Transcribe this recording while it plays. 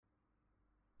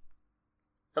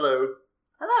Hello.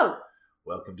 Hello.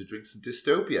 Welcome to Drinks and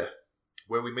Dystopia,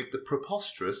 where we make the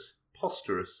preposterous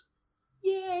posterous.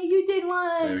 Yeah, you did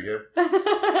one. There we go.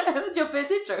 That's your first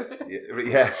intro.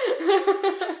 Yeah.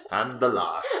 And the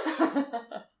last.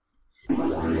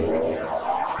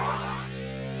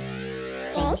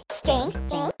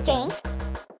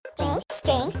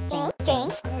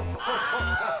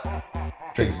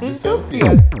 Drinks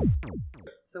Dystopia.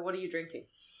 So what are you drinking?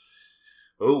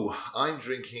 Oh, I'm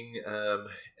drinking a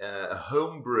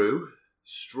homebrew,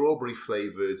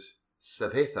 strawberry-flavoured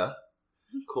cerveza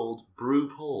called Brew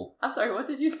Paul. I'm sorry, what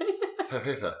did you say?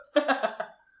 Cerveza.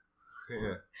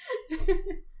 Yeah.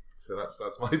 So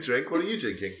that's my drink. What are you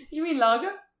drinking? You mean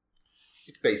lager?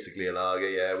 It's basically a lager,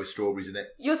 yeah, with strawberries in it.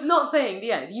 You're not saying,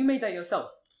 you made that yourself.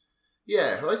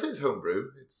 Yeah, well, I say it's homebrew.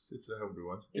 It's a homebrew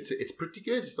one. It's pretty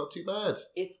good. It's not too bad.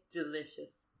 It's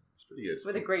delicious. It's pretty good.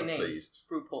 With a great name. Pleased.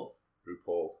 Brew Paul. Brew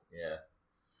Paul, yeah.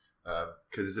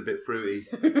 Because it's a bit fruity.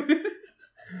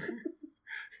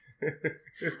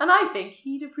 And I think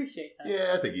he'd appreciate that.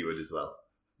 Yeah, I think he would as well.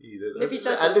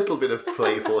 A little bit of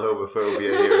playful homophobia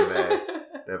here and there.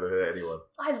 Never hurt anyone.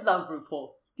 I love Brew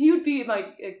Paul. He would be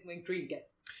my dream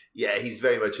guest. Yeah, he's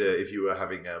very much if you were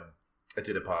having a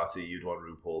dinner party, you'd want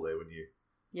RuPaul there, wouldn't you?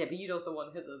 Yeah, but you'd also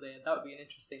want Hitler there. That would be an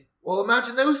interesting... Well,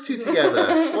 imagine those two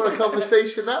together. What a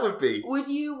conversation that would be. Would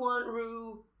you want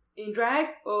Ru in drag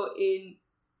or in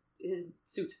his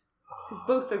suit? Because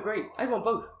both are great. I'd want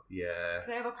both. Yeah.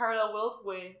 Can I have a parallel world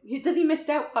where... Does he miss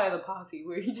Doubtfire the party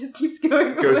where he just keeps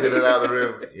going Goes away? in and out of the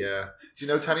room. Yeah. Do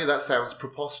you know, Tanya, that sounds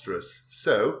preposterous.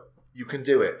 So, you can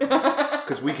do it.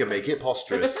 Because we can make it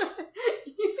posterous.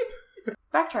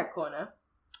 Backtrack corner.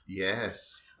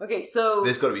 Yes. Okay, so...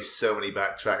 There's got to be so many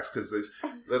backtracks because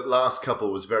the last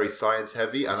couple was very science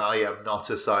heavy and I am not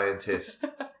a scientist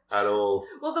at all.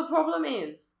 Well, the problem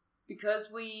is, because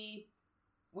we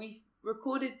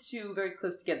recorded two very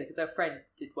close together because our friend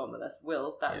did one with us,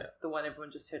 Will. That's the one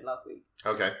everyone just heard last week.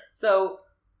 Okay. So,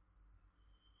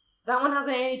 that one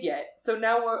hasn't aired yet. So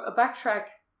now we're a backtrack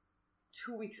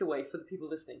 2 weeks away for the people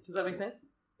listening. Does that make sense?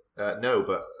 No,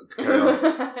 but carry on.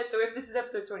 So if this is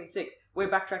episode 26, we're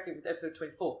backtracking with episode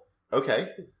 24. Okay.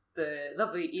 Because the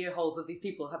lovely ear holes of these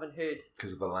people haven't heard.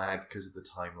 Because of the lag, because of the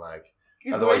time lag.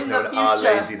 'Cause Otherwise known as our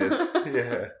laziness.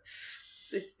 Yeah.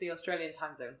 It's the Australian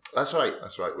time zones. That's right.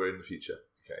 We're in the future.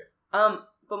 Okay.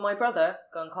 But my brother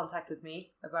got in contact with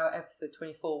me about episode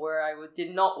 24 where I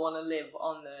did not want to live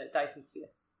on the Dyson sphere.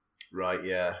 Right,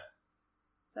 yeah.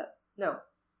 No.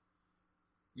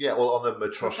 Yeah, well, on the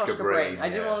Matryoshka brain. I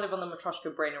didn't want to live on the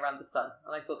Matryoshka brain around the sun.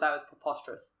 And I thought that was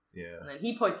preposterous. Yeah. And then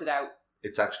he pointed out...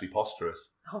 It's actually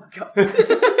posterous. Oh my god.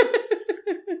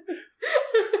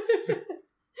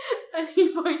 And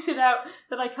he pointed out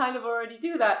that I kind of already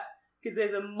do that because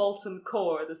there's a molten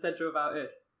core at the centre of our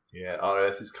Earth. Yeah, our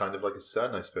Earth is kind of like a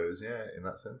sun, I suppose, yeah, in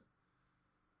that sense.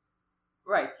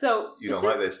 Right, so... You don't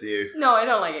like this, do you? No, I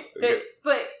don't like it. Okay.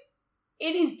 But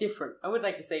it is different. I would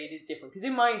like to say it is different. Because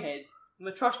in my head,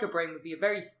 Matryoshka brain would be a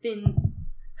very thin...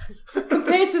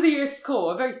 compared to the Earth's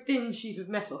core, a very thin sheet of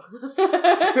metal.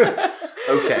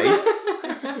 Okay.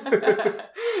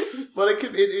 Well,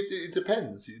 it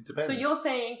depends. It depends. So you're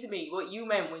saying to me, what you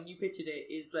meant when you pictured it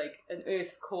is like an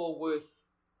Earth's core worth...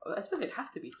 I suppose it'd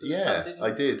have to be. So yeah, sun, I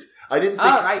did. I didn't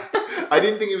think. All right. I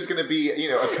didn't think it was going to be,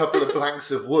 a couple of planks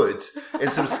of wood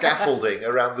and some scaffolding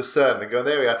around the sun, and going,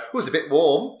 there we are. Oh, it's a bit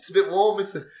warm. It's a bit warm.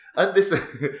 And this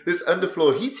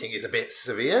underfloor heating is a bit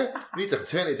severe. We need to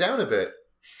turn it down a bit.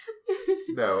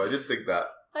 No, I didn't think that.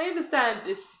 I understand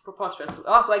it's preposterous.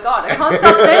 Oh my god, I can't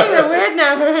stop saying the word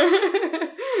now.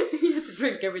 You have to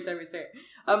drink every time we say it.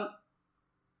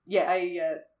 Yeah,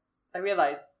 I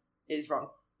realise it is wrong.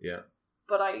 Yeah.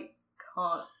 But I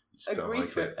can't agree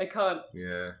to it. I can't.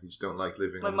 Yeah, you just don't like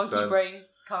living My on the sun. monkey brain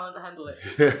can't handle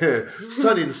it.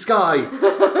 Sun in sky,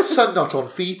 sun not on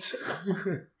feet.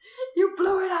 You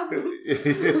blew it up.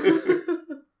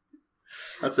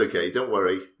 That's okay, don't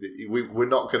worry. We're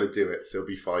not going to do it, so it'll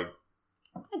be fine.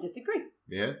 I disagree.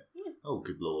 Yeah? Oh,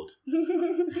 good lord.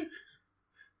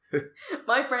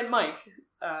 My friend Mike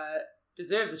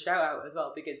deserves a shout out as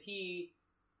well because he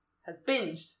has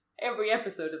binged every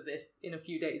episode of this in a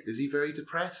few days. Is he very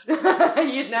depressed? He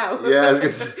is now. Yeah, I was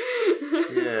gonna say,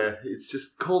 yeah. It's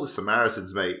just call the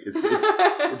Samaritans, mate.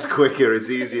 It's quicker. It's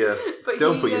easier. But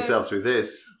don't put yourself through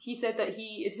this. He said that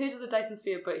he had heard of the Dyson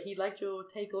sphere, but he liked your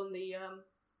take on the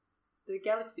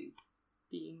galaxies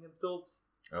being absorbed.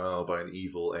 Oh, by an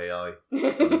evil AI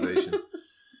civilization.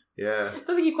 Yeah. I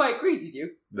don't think he quite agreed with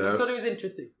you. No. I thought it was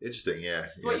interesting. Interesting, yeah.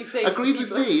 It's what you say. Agreed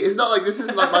with me. It's not like this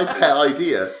isn't like my pet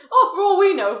idea. Oh, for all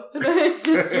we know, it's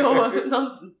just your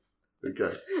nonsense.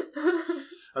 Okay.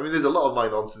 I mean, there's a lot of my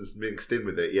nonsense mixed in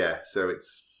with it, yeah, so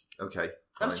it's okay.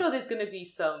 Fine. I'm sure there's going to be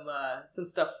some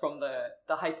stuff from the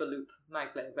Hyperloop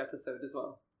maglev episode as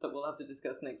well that we'll have to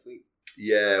discuss next week.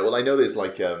 Yeah, well, I know there's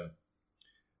like a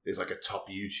top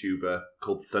YouTuber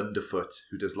called Thunderfoot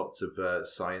who does lots of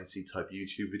sciencey type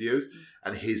YouTube videos,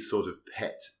 and his sort of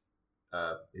pet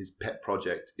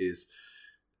project is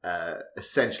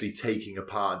essentially taking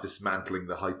apart and dismantling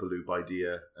the Hyperloop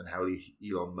idea and how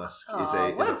Elon Musk is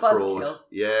a fraud. Buzzkill.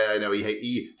 Yeah, I know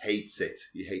he hates it.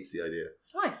 He hates the idea.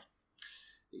 Why?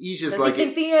 He's just Does he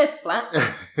think the Earth's flat?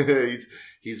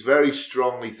 he's very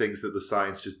strongly thinks that the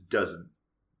science just doesn't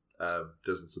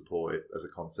support it as a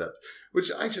concept.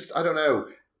 Which I don't know.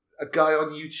 A guy on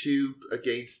YouTube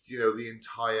against the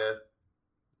entire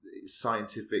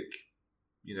scientific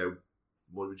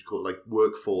what would you call it, like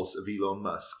workforce of Elon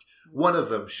Musk. One of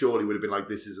them surely would have been like,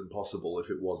 this isn't possible if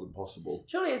it wasn't possible.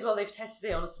 Surely as well they've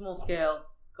tested it on a small scale,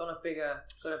 gonna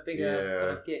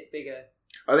get bigger.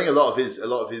 I think a lot of his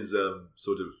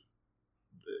sort of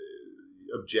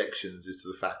objections is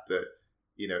to the fact that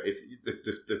if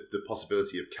the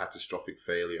possibility of catastrophic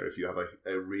failure if you have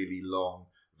a really long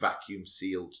vacuum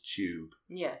sealed tube.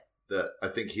 Yeah. That I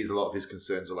think a lot of his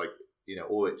concerns are like,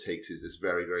 all it takes is this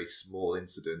very, very small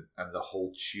incident and the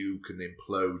whole tube can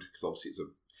implode because obviously it's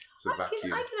a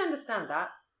vacuum. I can understand that.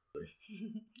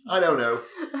 I don't know.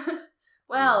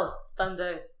 Well,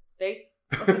 Thunder Face.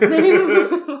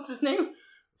 What's his name?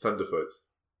 Thunderfoot.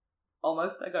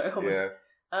 Almost. I got it almost.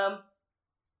 Yeah.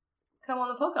 Come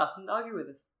on the podcast and argue with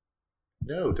us.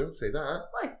 No, don't say that.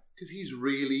 Why? Because he's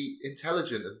really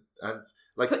intelligent and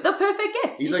like the perfect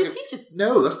guest. He should teach us.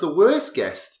 No, that's the worst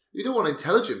guest. You don't want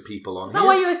intelligent people on here. Is that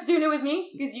why you're doing it with me?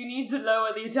 Because you need to lower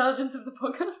the intelligence of the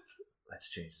podcast? Let's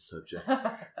change the subject.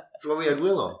 That's why we had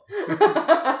Will on.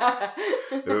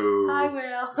 Oh. Hi,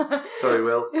 Will. Sorry,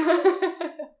 Will.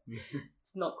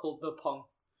 It's not called the Pong.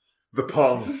 The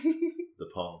Pong. The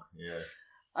Pong, yeah.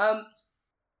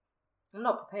 I'm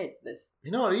not prepared for this.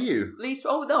 You're not, are you?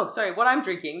 Sorry. What I'm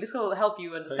drinking, this will help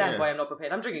you understand why I'm not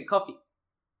prepared. I'm drinking coffee.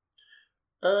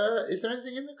 Is there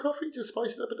anything in the coffee to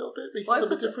spice it up a little bit? Make it a little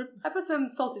bit different? I put some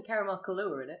salted caramel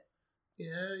Kahlua in it.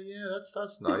 Yeah,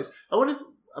 that's nice. I wonder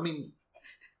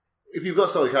if you've got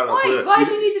salted caramel Kahlua... Why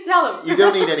do you need to tell them? You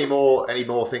don't need any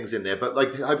more things in there, but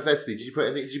like, hypothetically, did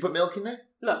you put milk in there?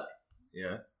 Look.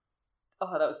 Yeah.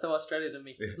 Oh, that was so Australian of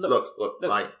me. Look,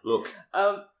 mate, look.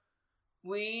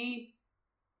 We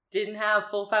didn't have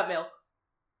full fat milk,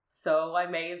 so I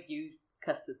may have used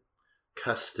custard.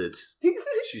 Custard.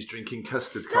 She's drinking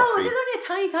custard coffee. No, there's only a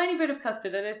tiny, tiny bit of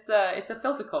custard, and it's a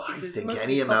filter coffee. I think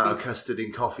any amount of custard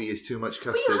in coffee is too much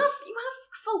custard. But you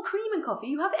have full cream in coffee.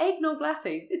 You have eggnog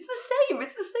lattes. It's the same.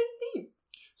 It's the same thing.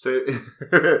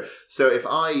 So if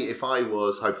I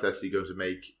was hypothetically going to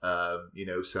make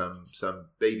some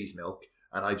baby's milk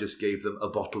and I just gave them a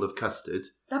bottle of custard,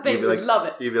 that baby would love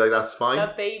it. You'd be like, that's fine.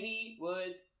 That baby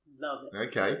would love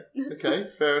it. Okay,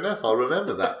 fair enough. I'll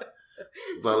remember that.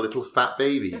 My little fat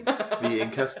baby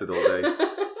eating custard all day.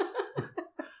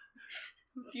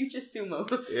 Future sumo.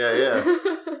 Yeah.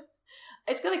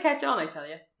 It's going to catch on, I tell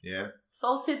you. Yeah.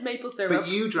 Salted maple syrup. But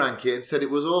you drank it and said it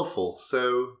was awful,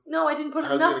 so... No, I didn't put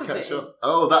enough of it in.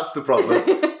 Oh, that's the problem.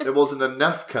 There wasn't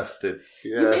enough custard.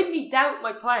 Yeah. You made me doubt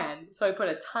my plan, so I put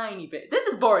a tiny bit. This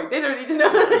is boring. They don't need to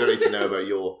know. They don't need to know about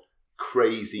your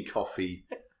crazy coffee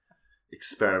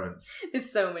experiments.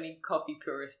 There's so many coffee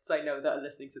purists I know that are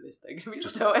listening to this. They're going to be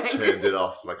just so angry. Turned it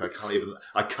off. Like, I can't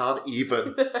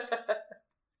even.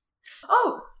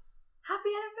 Oh, happy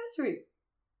anniversary.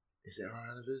 Is it our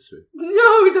anniversary?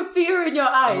 No, the fear in your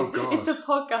eyes. Oh, God. It's the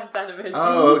podcast anniversary.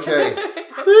 Oh, okay.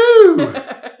 Woo!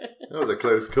 That was a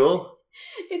close call.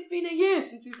 It's been a year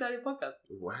since we started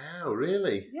podcasting. Wow,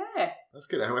 really? Yeah. That's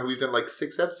good. I mean, we've done like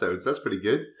 6 episodes. That's pretty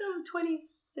good. Done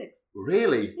 26.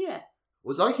 Really? Yeah.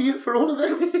 Was I here for all of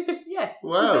them? Yes.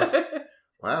 Wow.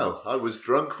 Wow. I was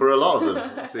drunk for a lot of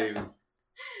them, it seems.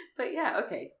 But yeah,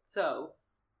 okay. So,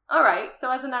 all right.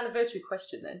 So as an anniversary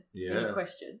question then. Yeah. Main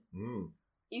question.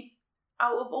 If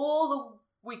out of all the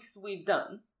weeks we've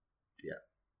done,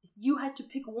 if you had to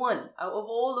pick one out of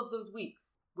all of those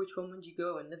weeks, which one would you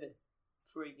go and live in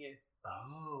for a year?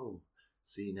 Oh,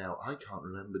 see, now I can't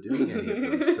remember doing any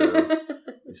of them, so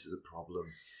this is a problem.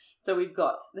 So we've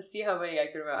got, let's see how many I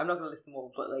can remember. I'm not going to list them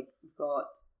all, but like we've got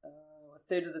a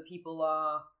third of the people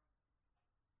are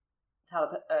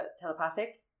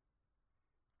telepathic.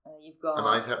 You've got. Am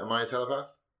I a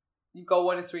telepath? You've got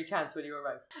 1 in 3 chance when you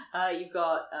arrive. You've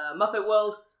got Muppet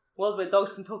World where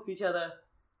dogs can talk to each other.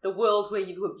 The world where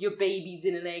your baby's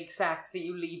in an egg sack that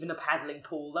you leave in a paddling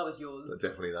pool. That was yours.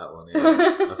 Definitely that one,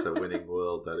 yeah. That's a winning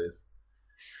world, that is.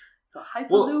 got Hyperloop,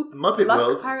 Well, Muppet Luck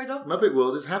World. Paradox. Muppet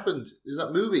World has happened. There's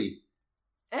that movie.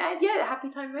 Yeah, Happy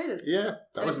Time Raiders. Yeah,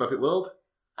 that was Muppet World.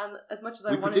 And as much as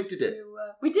I We wanted predicted to, it.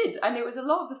 we did, and it was a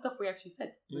lot of the stuff we actually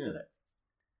said. Yeah.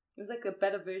 It was like a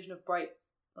better version of Bright.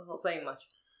 That's not saying much.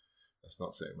 That's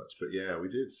not saying much, but yeah, we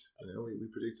did. You know, we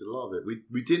predicted a lot of it.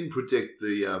 We didn't predict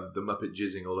the Muppet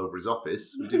jizzing all over his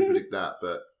office. We didn't predict that,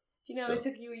 but Do you know it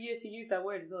took you a year to use that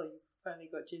word as well? You finally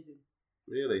got jizzing.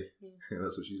 really, Yeah.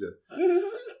 that's what she said.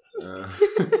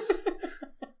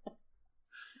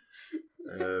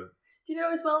 Do you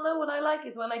know as well though what I like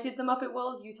is when I did the Muppet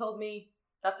World, you told me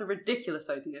that's a ridiculous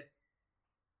idea.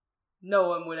 No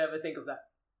one would ever think of that.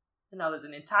 And now there's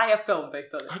an entire film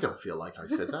based on it. I don't feel like I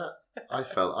said that. I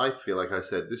feel like I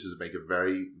said this was make a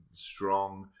very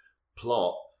strong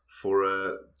plot for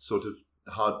a sort of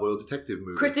hard-boiled detective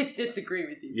movie. Critics disagree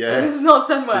with you. Yeah. It's not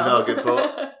done well. It's not a good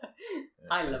plot.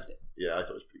 I loved it. Yeah, I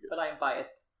thought it was pretty good. But I am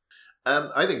biased.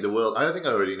 I think the world. I think I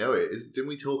already know it. Didn't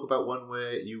we talk about one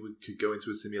where could go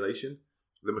into a simulation?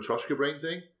 The Matryoshka brain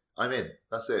thing. I'm in.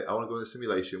 That's it. I want to go in a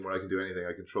simulation where I can do anything.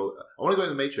 I control. I want to go in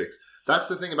the Matrix. That's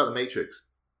the thing about the Matrix.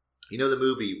 You know the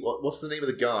movie. What's the name of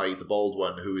the guy, the bald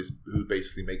one, who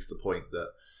basically makes the point that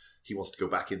he wants to go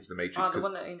back into the Matrix? Oh, the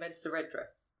one that invents the red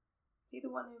dress. Is he the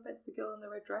one who invents the girl in the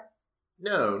red dress?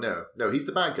 No. He's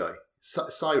the bad guy,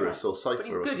 Cyrus or Cypher. But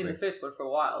he's or good something. in the first one for a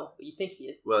while. But you think he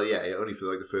is? Well, yeah, only for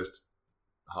like the first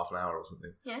half an hour or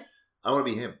something. Yeah. I want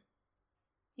to be him.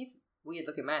 He's a weird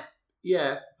looking man.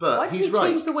 Yeah, but Why he's did he right.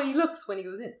 change the way he looks when he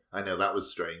goes in? I know, that was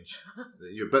strange.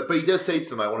 but he does say to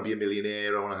them, I want to be a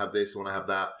millionaire, I want to have this, I want to have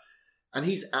that. And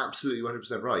he's absolutely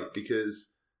 100% right,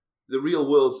 because the real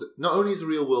world's... Not only is the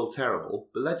real world terrible,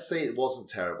 but let's say it wasn't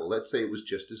terrible. Let's say it was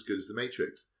just as good as the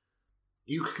Matrix.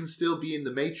 You can still be in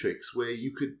the Matrix where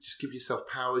you could just give yourself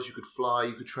powers, you could fly,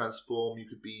 you could transform, you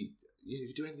could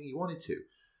do anything you wanted to.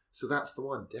 So that's the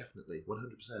one, definitely,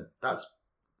 100%.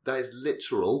 That is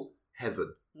literal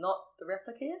heaven. Not the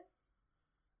replicator?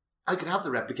 I could have the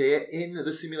replicator in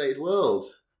the simulated world.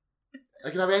 I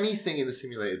can have anything in the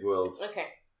simulated world. Okay.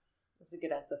 That's a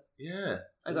good answer. Yeah.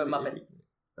 I'm going Muppets.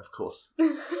 Of course.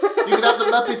 You can have the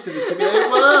Muppets in the simulated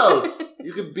world.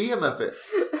 You can be a Muppet.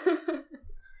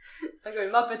 I'm going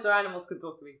Muppets or animals can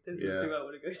talk to me. Those are the two I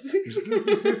want to go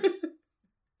to.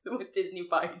 The most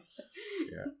Disney-fied.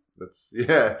 That's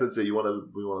it. We want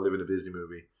to live in a Disney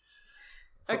movie.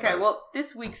 Okay, well,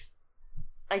 this week's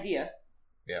idea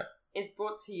Yeah. is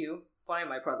brought to you by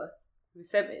my brother, who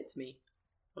sent it to me.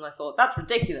 And I thought, that's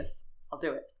ridiculous. I'll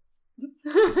do it.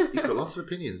 He's got lots of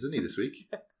opinions, isn't he, this week?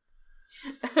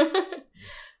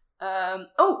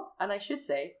 And I should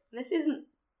say, this isn't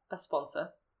a sponsor,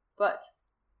 but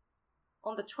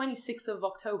on the 26th of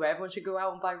October, everyone should go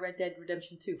out and buy Red Dead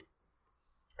Redemption 2.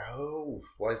 Oh,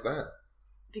 why is that?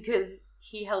 Because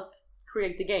he helped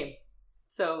create the game.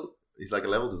 So... He's like a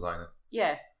level designer.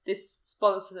 Yeah, this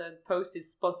sponsored post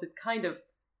is sponsored kind of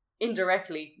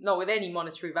indirectly, not with any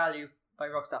monetary value, by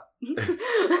Rockstar.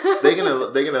 They're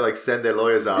gonna like send their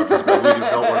lawyers out because we do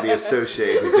not want to be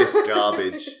associated with this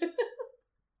garbage.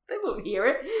 They won't hear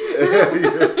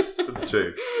it. Yeah, that's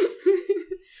true.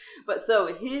 But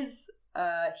so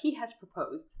he has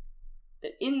proposed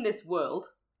that in this world,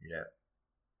 yeah,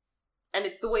 and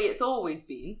it's the way it's always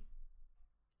been,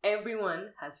 everyone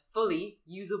has fully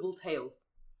usable tails.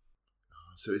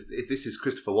 So this is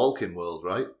Christopher Walken world,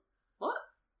 right? What?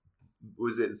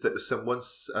 Was it that was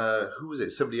once? Who was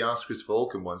it? Somebody asked Christopher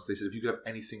Walken once. They said, "If you could have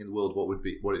anything in the world, what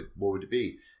would it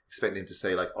be?" Expecting him to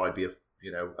say like, oh, "I'd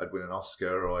win an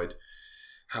Oscar, or I'd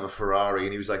have a Ferrari,"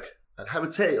 and he was like, "I'd have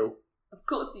a tail." Of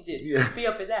course he did. Yeah. Be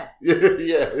up his ass.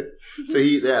 Yeah.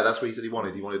 So that's what he said he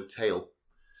wanted. He wanted a tail,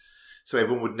 so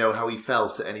everyone would know how he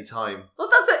felt at any time. Well,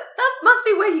 that's it. That must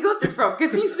be where he got this from,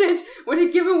 because he said, "Would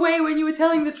it give away when you were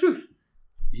telling the truth?"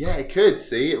 Yeah, it could.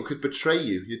 See, it could betray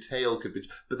you. Your tail could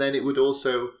betray, but then it would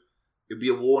also be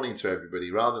a warning to everybody,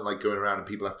 rather than like going around and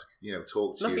people have to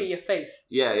talk to you. Look at your face.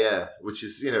 Yeah, which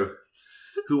is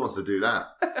who wants to do that?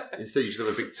 Instead, you should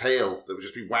have a big tail that would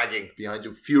just be wagging behind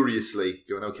you furiously,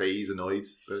 going, "Okay, he's annoyed,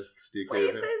 but steer clear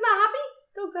of him." Isn't that happy?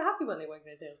 Dogs are happy when they wag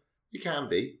their tails. You can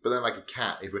be, but then like a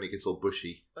cat, when it gets all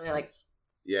bushy, And they're like,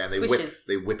 yeah, and swishes,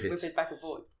 they whip it back and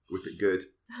forth. whip it good.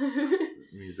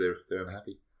 It means they're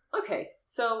unhappy. Okay,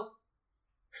 so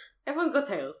everyone's got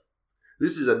tails.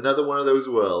 This is another one of those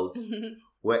worlds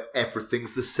where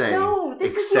everything's the same, No,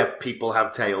 this except people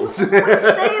have tails. I say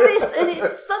this, and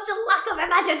it's such a lack of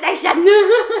imagination.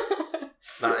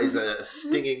 That is a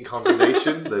stinging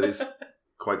condemnation that is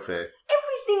quite fair.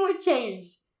 Everything would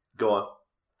change. Go on.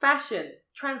 Fashion,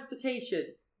 transportation,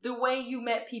 the way you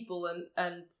met people,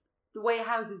 and the way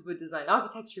houses were designed.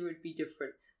 Architecture would be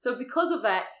different. So because of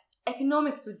that,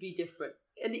 economics would be different.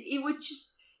 And it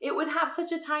would have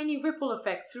such a tiny ripple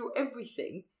effect through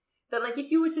everything that, like,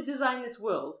 if you were to design this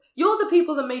world, you're the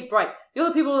people that made Bright. You're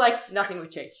the people who are like, nothing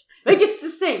would change. Like, it's the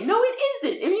same. No, it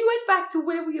isn't. If you went back to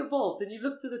where we evolved and you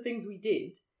looked at the things we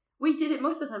did it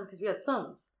most of the time because we had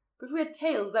thumbs. But if we had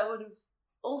tails, that would have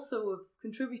also have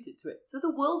contributed to it. So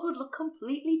the world would look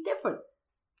completely different.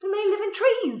 We may live in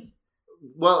trees.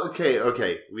 Well,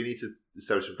 okay. We need to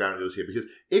establish some ground rules here, because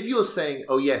if you're saying,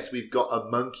 oh yes, we've got a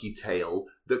monkey tail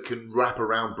that can wrap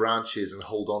around branches and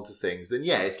hold on to things, then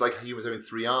yeah, it's like humans having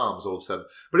 3 arms all of a sudden.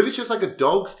 But if it's just like a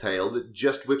dog's tail that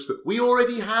just whips, but we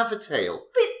already have a tail.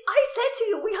 But I said to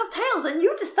you, we have tails, and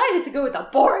you decided to go with the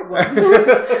boring one.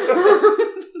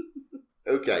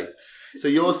 Okay, so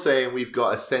you're saying we've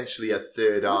got essentially a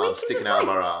third arm sticking out of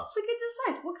our arse. We can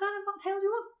decide what kind of tail do you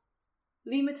want.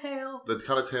 Lemur tail. The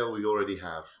kind of tail we already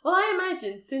have. Well, I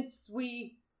imagine since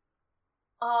we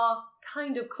are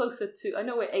kind of closer to... I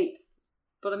know we're apes,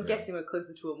 but I'm guessing we're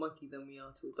closer to a monkey than we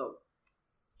are to a dog.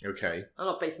 Okay. I'm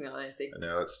not basing that on anything.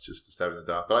 No, that's just a stab in the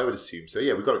dark. But I would assume so.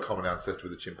 Yeah, we've got a common ancestor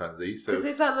with a chimpanzee. So because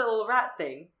there's that little rat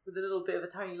thing with a little bit of a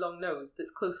tiny long nose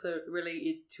that's closer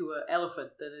related to an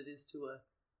elephant than it is to a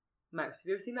mouse. Have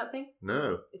you ever seen that thing?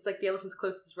 No. It's like the elephant's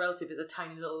closest relative is a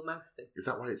tiny little mouse thing. Is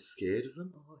that why it's scared of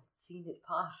them? Oh, it's seen its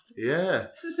past. Yeah.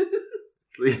 That's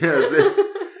it.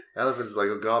 Elephant's like,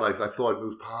 oh god, I thought I'd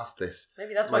move past this.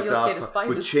 Maybe that's why you're scared of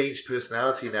spiders. We've changed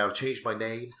personality now. I've changed my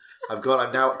name. I'm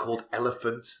now called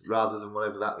Elephant rather than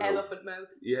whatever that was. Elephant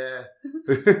mouse. Yeah.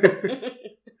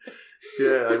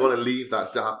 Yeah, I want to leave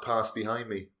that dark past behind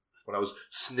me. When I was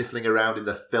sniffling around in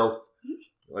the filth.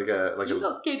 You're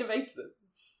not scared of apes though?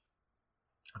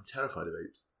 I'm terrified of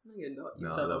apes. No, you're not.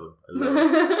 No, I love them. I love them.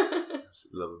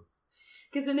 Absolutely love them.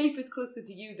 Because an ape is closer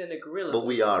to you than a gorilla. Well,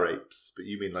 we are apes, but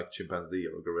you mean like chimpanzee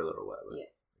or a gorilla or whatever. Yeah.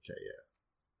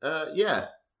 Okay, yeah.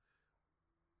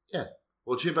 Yeah.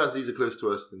 Well, chimpanzees are close to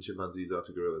us than chimpanzees are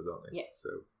to gorillas, aren't they? Yeah. So.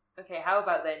 Okay, how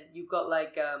about then you've got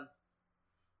like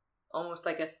almost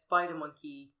like a spider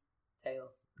monkey tail.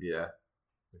 Yeah.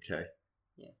 Okay.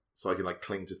 Yeah. So I can like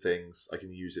cling to things. I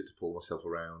can use it to pull myself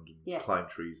around and climb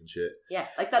trees and shit. Yeah,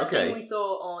 like that thing we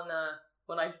saw on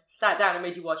when I sat down and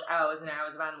made you watch hours and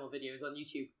hours of animal videos on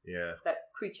YouTube. Yeah. That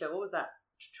creature, what was that?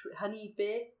 Honey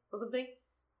bear or something?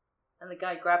 And the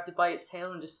guy grabbed it by its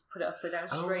tail and just put it upside down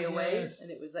straight away, and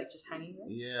it was like just hanging there.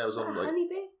 Yeah, it was on like honey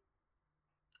bear.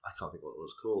 I can't think what it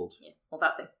was called. Yeah, well,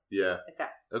 that thing. Yeah. Like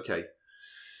that. Okay.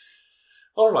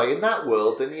 All right, in that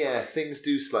world, then yeah, things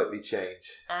do slightly change.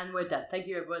 And we're done. Thank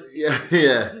you, everyone. Yeah.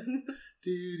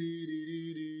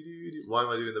 Why am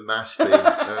I doing the MASH thing? I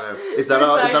don't know. Is that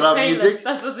our music?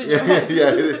 That's what's in your head.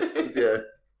 Yeah, it is.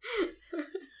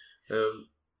 Yeah.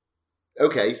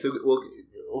 Okay, so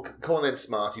we'll come on then,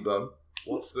 Smarty Bum.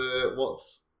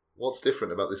 What's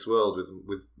different about this world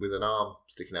with an arm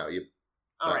sticking out of your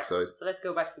backside? Alright, so let's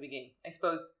go back to the beginning. I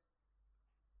suppose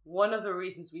one of the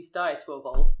reasons we started to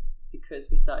evolve is because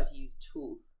we started to use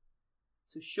tools.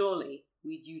 So surely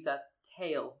we'd use our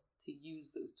tail to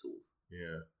use those tools.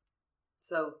 Yeah.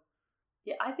 So,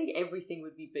 yeah, I think everything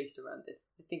would be based around this.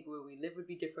 I think where we live would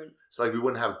be different. It's like we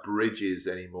wouldn't have bridges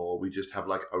anymore. We just have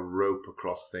like a rope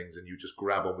across things and you just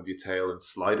grab on with your tail and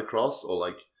slide across, or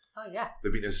like... Oh, yeah.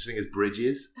 There'd be no such thing as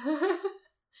bridges.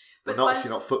 But not if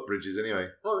you're not footbridges anyway.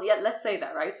 Well, yeah, let's say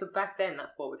that, right? So back then,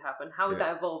 that's what would happen. How would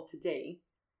that evolve today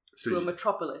to a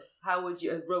metropolis? How would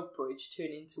a rope bridge turn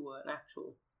into an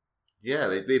actual... Yeah,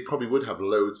 they probably would have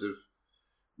loads of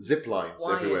zip lines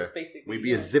everywhere. We'd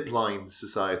be a zip line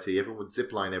society. Everyone would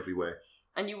zip line everywhere.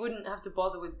 And you wouldn't have to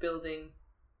bother with building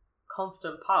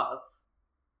constant paths.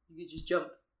 You could just jump.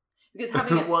 Because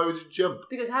having Why would you jump?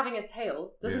 Because having a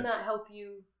tail, doesn't that help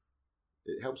you...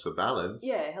 It helps for balance.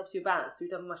 Yeah, it helps you balance. So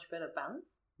you'd have a much better balance.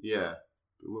 Yeah,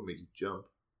 but it wouldn't make you jump.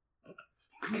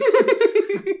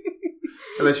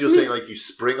 Unless you're saying like you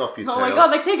spring off your tail. Oh my god,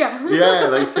 like Tigger! Yeah,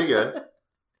 like Tigger.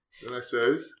 I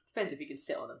suppose. Depends if you can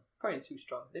sit on them. Probably too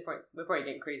strong. We're probably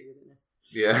getting crazy with it now.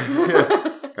 Yeah.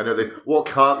 I know. What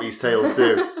can't these tails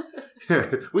do?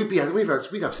 We'd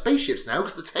have spaceships now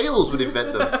because the tails would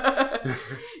invent them.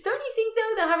 Don't you think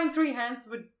though that having 3 hands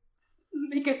would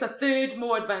make us a third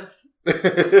more advanced?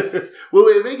 Well,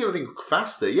 it'd make everything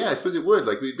faster. Yeah, I suppose it would.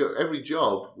 Like every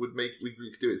job would make we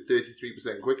could do it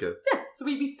 33% quicker. Yeah, so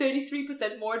we'd be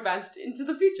 33% more advanced into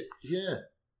the future.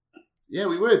 Yeah,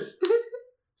 we would.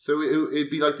 So it'd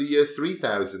be like the year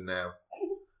 3000 now.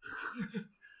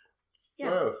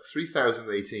 Yeah. Wow,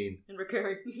 3018. And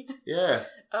recurring. Yeah.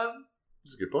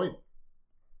 That's a good point.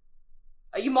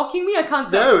 Are you mocking me? I can't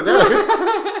tell. No.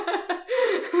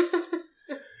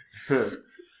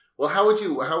 Well, how would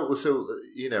you?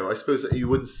 I suppose that you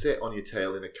wouldn't sit on your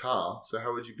tail in a car. So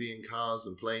how would you be in cars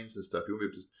and planes and stuff? You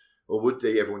wouldn't be able to, or would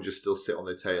everyone just still sit on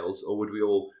their tails, or would we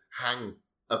all hang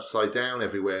upside down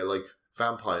everywhere like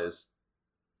vampires?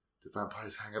 Do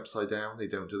vampires hang upside down? They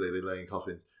don't, do they? They lay in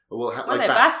coffins. Well, like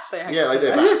bats. Like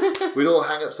they're bats. We'd all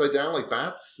hang upside down like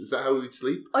bats. Is that how we'd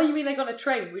sleep? Oh, you mean like on a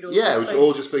train? We'd all we'd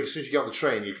all just like, as soon as you get on the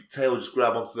train, your tail would just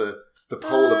grab onto the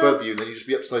pole above you, and then you'd just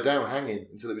be upside down hanging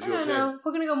until it was your turn. No, if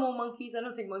we're going to go more monkeys, I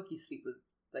don't think monkeys sleep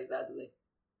like that, do they?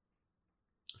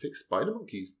 I think spider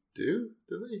monkeys do,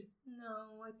 don't they?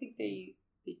 No, I think they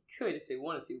could if they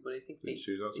wanted to, but I think they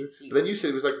choose not to. sleep. But then you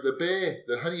said it was like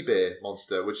the honey bear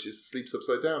monster, which just sleeps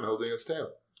upside down holding its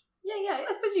tail. Yeah,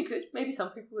 I suppose you could. Maybe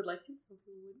some people would like to, some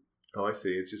people wouldn't. Oh, I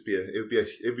see. It'd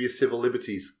be a civil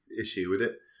liberties issue, would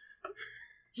it?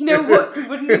 You know what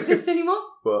wouldn't exist anymore?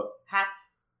 What? Hats.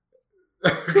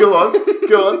 Go on.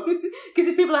 Because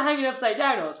if people are hanging upside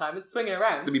down all the time and swinging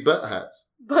around. There'd be butt hats.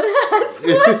 Butt hats?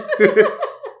 What?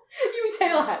 You mean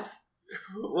tail hats?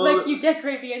 Well, like you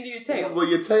decorate the end of your tail. Well,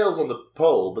 your tail's on the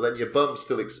pole, but then your bum's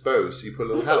still exposed, so you put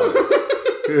a little hat on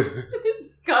it. This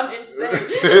has gone insane.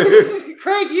 This is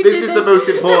Craig, This is the most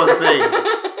important thing.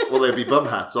 Well, there'd be bum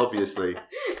hats, obviously.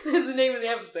 There's the name of the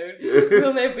episode.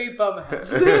 Will there be bum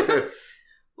hats?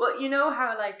 Well, you know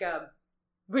how, like,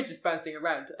 we're just bouncing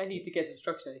around. I need to get some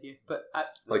structure here. But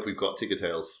like we've got ticker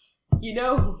tails. You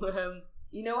know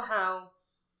how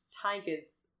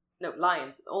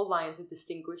lions, all lions are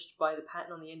distinguished by the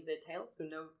pattern on the end of their tails, so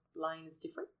no lion is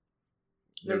different.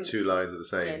 No two lions are the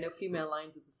same. Yeah, no female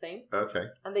lions are the same. Okay.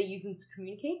 And they use them to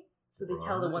communicate, so they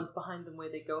tell the ones behind them where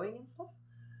they're going and stuff.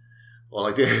 Or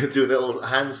like they do little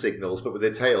hand signals, but with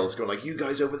their tails going like, you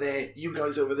guys over there, you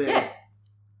guys over there. Yes.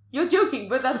 You're joking,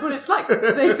 but that's what it's like.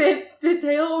 Their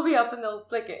tail will be up and they'll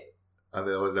flick it. And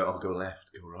they always say, oh, go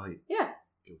left, go right. Yeah.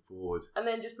 Go forward. And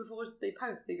then just before they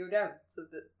pounce, they go down, so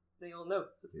that they all know.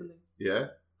 That's when they...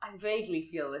 Yeah? I vaguely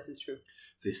feel this is true.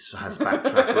 This has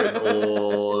backtrack written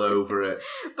all over it.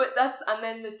 But and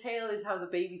then the tail is how the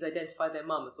babies identify their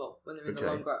mum as well, when they're in the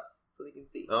long grass, so they can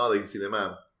see. Oh, they can see their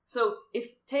mum. So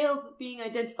if tails being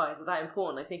identified are that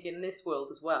important, I think in this world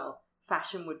as well,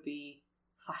 fashion would be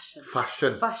fashion.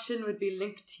 Fashion would be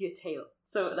linked to your tail.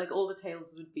 So like all the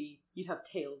tails would be, you'd have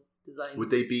tail designs.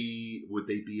 Would they be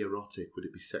erotic? Would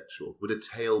it be sexual? Would a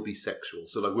tail be sexual?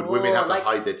 So like would women have to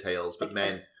hide their tails, but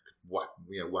men could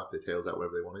whack their tails out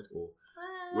wherever they wanted? Or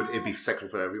would it be sexual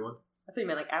for everyone? I thought you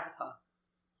meant like Avatar.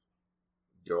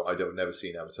 Yo, I've never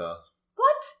seen Avatar.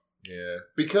 What? Yeah,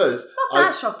 because it's not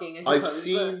that shocking. I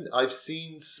suppose, I've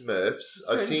seen Smurfs,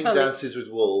 I've seen Dances with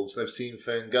Wolves, and I've seen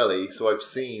Ferngully, so I've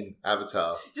seen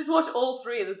Avatar. Just watch all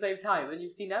three at the same time, and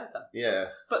you've seen Avatar.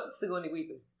 Yeah, but Sigourney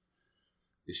Weaver.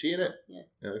 Is she in it?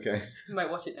 Yeah. Okay. You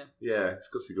might watch it now. Yeah, it's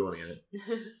got Sigourney in it.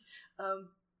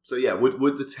 So yeah,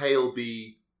 would the tail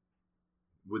be?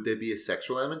 Would there be a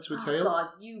sexual element to a tail?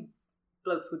 God, you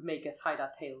blokes would make us hide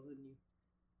our tails, wouldn't you?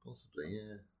 Possibly,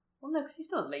 yeah. Well, no, because you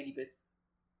still have lady bits.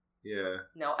 Yeah.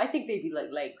 No, I think they'd be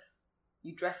like legs.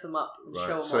 You dress them up and show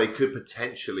them off. So they could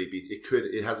potentially be.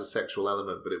 It has a sexual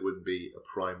element, but it wouldn't be a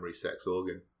primary sex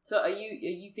organ. So are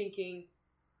you thinking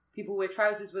people wear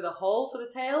trousers with a hole for the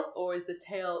tail, or is the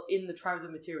tail in the trouser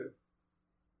material?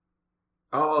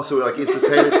 Oh, so like is the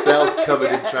tail itself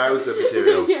covered in trouser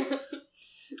material? Yeah.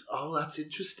 Oh, that's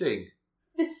interesting.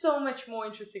 There's so much more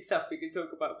interesting stuff we can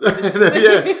talk about.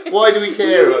 Yeah. Why do we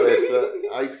care about this? But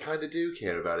I kind of do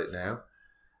care about it now.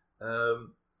 Oh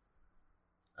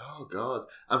God!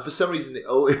 And for some reason,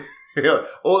 all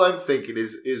I'm thinking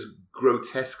is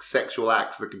grotesque sexual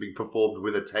acts that can be performed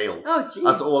with a tail. Oh, jeez.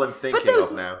 That's all I'm thinking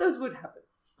of now. Those would happen.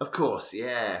 Of course,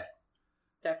 yeah.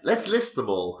 Definitely. Let's list them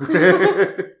all.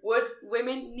 Would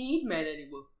women need men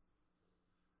anymore?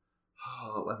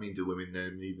 Oh, I mean, do women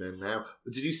need men now?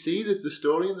 Did you see the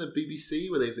story in the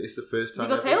BBC where it's the first time?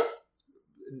 You got tails?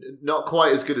 Not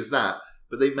quite as good as that.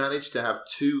 But they managed to have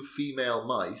 2 female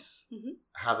mice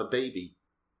have a baby.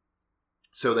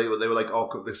 So they were like,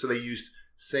 so they used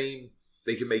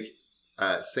they can make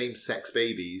same-sex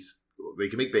babies. They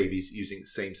can make babies using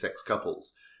same-sex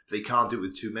couples. They can't do it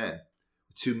with 2 men.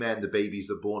 With 2 men, the babies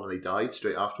were born and they died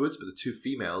straight afterwards. But the 2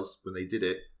 females, when they did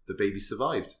it, the baby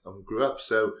survived and grew up.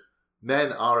 So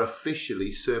men are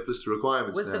officially surplus to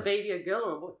requirements now. Was the baby a girl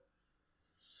or a boy?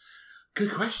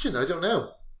 Good question. I don't know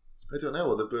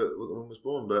what the one was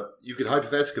born, but you could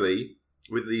hypothetically,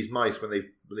 with these mice, when they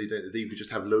don't, you could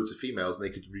just have loads of females and they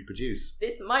could reproduce.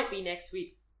 This might be next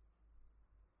week's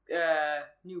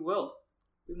New World.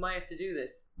 We might have to do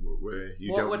this.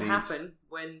 What would happen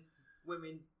when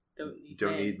women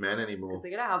don't need men anymore? Because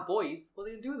they're gonna have boys. What are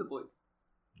they gonna do with the boys?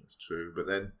 That's true, but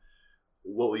then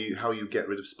how you get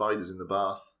rid of spiders in the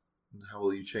bath, and how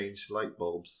will you change light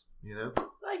bulbs? You know,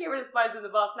 I get rid of spiders in the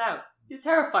bath now. You're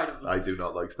terrified of them. I do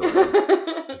not like spiders.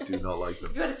 I do not like them.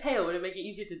 If you had a tail, would it make it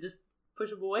easier to just push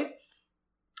them away?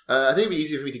 I think it'd be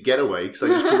easier for me to get away because I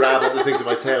just grab all the things with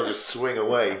my tail, and just swing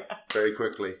away very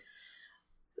quickly.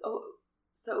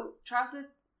 So trouser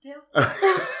tails.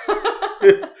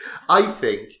 I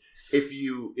think if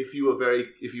you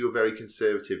were very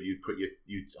conservative,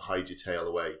 you'd hide your tail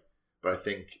away. But I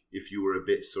think if you were a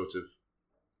bit sort of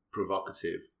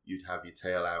provocative, you'd have your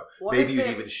tail out. Maybe you'd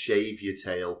even shave your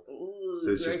tail, so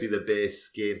it's just be the bare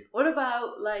skin. What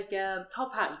about like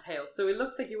top hat and tail? So it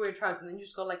looks like you're wearing trousers, and then you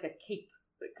just got like a cape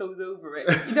that goes over it.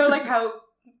 You know, like how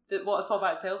what a top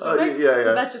hat tail looks like. Yeah.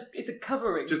 So that it's a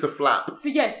covering, just a flap. So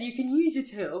yes, you can use your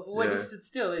tail, but when you stood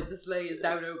still, it just layers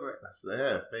down over it. That's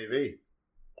maybe.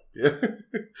 Yeah.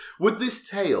 Would this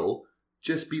tail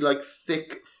just be like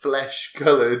thick flesh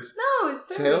coloured? No, it's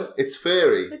furry. Tail. It's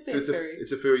furry. Furry.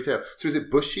 It's a furry tail. So is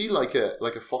it bushy like a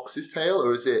fox's tail,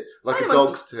 or is it like Spider a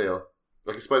dog's tail,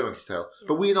 like a spider monkey's tail? Yeah.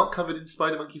 But we're not covered in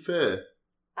spider monkey fur.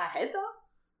 Our heads are.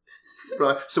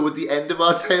 Right. So would the end of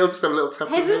our tail just have a little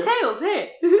tuft? Heads and tails here.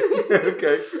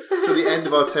 Okay. So the end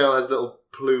of our tail has a little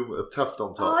plume of tuft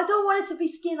on top. Oh, I don't want it to be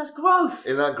skin. That's gross.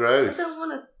 Isn't that gross? I don't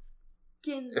want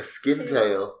a skin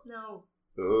tail. No.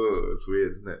 Oh, it's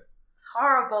weird, isn't it? It's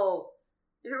horrible.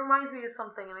 It reminds me of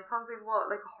something, and I can't think what,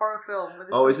 like a horror film.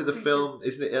 Oh, is it the film?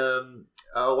 Isn't it?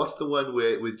 What's the one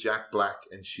with Jack Black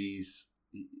and she's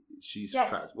yes.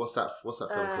 fat? What's that film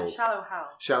called? Shallow Hal.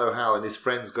 Shallow Hal, and his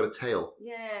friend's got a tail.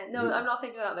 Yeah, no, I'm not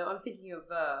thinking of that though. I'm thinking of.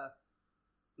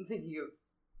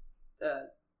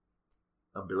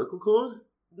 Umbilical cord?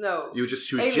 No. She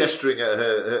was gesturing at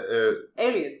her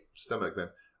Alien stomach then.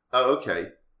 Oh, okay.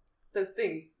 Those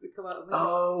things that come out of her.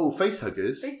 Oh, face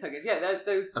huggers. Face huggers, yeah,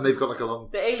 those. And they've got like a long.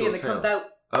 The alien that comes out.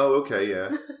 Oh, okay,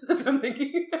 yeah. That's what I'm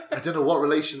thinking. I don't know what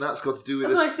relation that's got to do with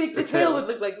this. That's what I think the tail would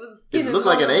look like. The skin would look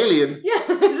like an alien. Yeah.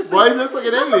 Why look like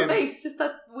an alien? The face, just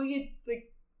that weird, like.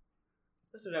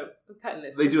 I don't know. I'm cutting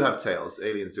this. They do have tails.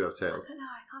 Aliens do have tails. I don't know.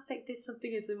 I can't think. There's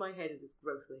something that's in my head and it's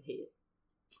gross and I hate it.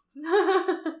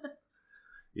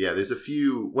 Yeah, there's a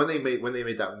few when they made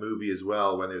that movie as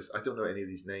well. When it was, I don't know any of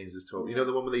these names at all. You know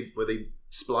the one where they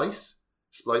splice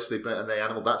and the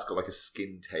animal that's got like a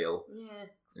skin tail. Yeah,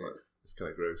 gross. It's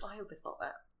kind of gross. I hope it's not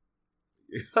that.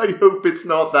 I hope it's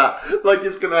not that. Like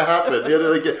it's gonna happen. You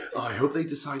know, I hope they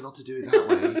decide not to do it that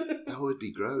way. That would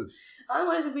be gross. I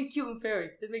want it to be cute and furry.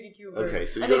 Let's make it cute and furry. Okay,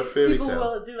 so you got a fairy tale. People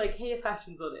will do like hair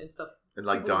fashions on it and stuff. And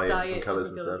like dye it different colours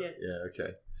and stuff. Yeah,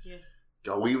 okay. Yeah.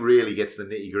 God, we really get to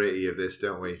the nitty gritty of this,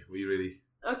 don't we? We really.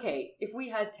 Okay, if we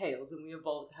had tails and we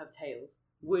evolved to have tails,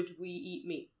 would we eat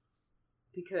meat?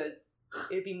 Because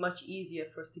it'd be much easier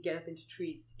for us to get up into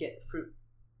trees to get fruit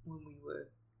when we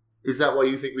were. Is that why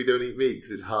you think we don't eat meat?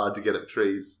 Because it's hard to get up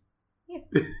trees? Yeah.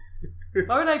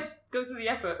 Why would I go through the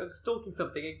effort of stalking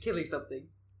something and killing something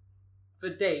for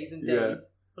days and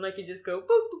days when I could just go boop,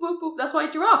 boop, boop, boop? That's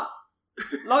why giraffes.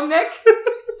 Long neck.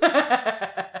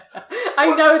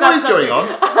 I know that's not true.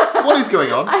 What is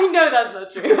going on? I know that's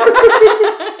not true.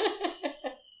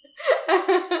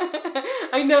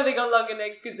 I know they got longer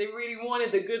necks because they really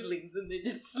wanted the good leaves and they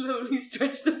just slowly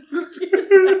stretched them.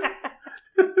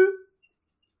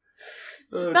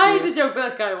 That is a joke, but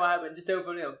that's kind of what happened. Just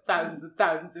over thousands and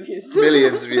thousands of years.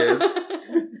 Millions of years.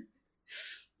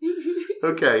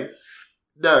 Okay.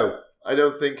 No, I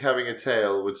don't think having a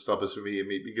tail would stop us from eating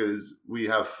meat because we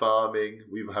have farming,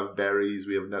 we have berries,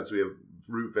 we have nuts, we have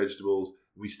root vegetables.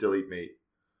 We still eat meat.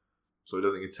 So I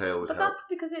don't think a tail would help. But that's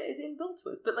because it is inbuilt to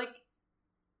us. But like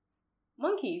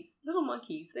monkeys, little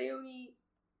monkeys, they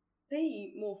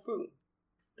eat more fruit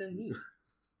than meat.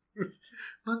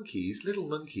 Monkeys, little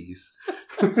monkeys.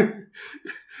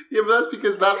 Yeah, but that's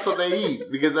because that's what they eat.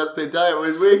 Because that's their diet.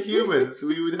 Whereas we're humans,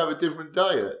 we would have a different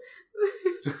diet.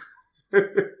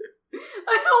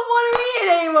 I don't want to eat it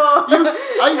anymore.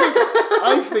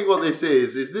 I think what this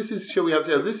is shall we have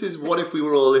tails? This is what if we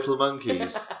were all little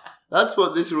monkeys. That's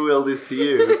what this world is to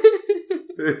you.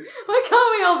 Why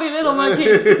can't we all be little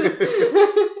monkeys?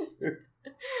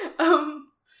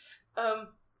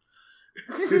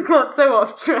 This has got so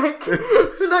off track.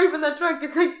 We're not even that drunk.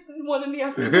 It's like 1 in the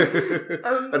afternoon.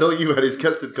 And all you had is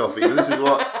custard coffee. This is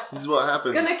what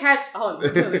happens. It's gonna catch on.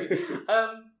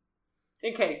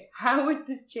 Okay, how would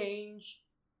this change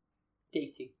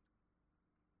dating?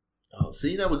 Oh,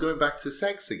 see, now we're going back to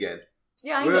sex again.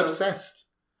 Yeah, I know. We're obsessed.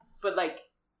 But like,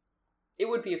 it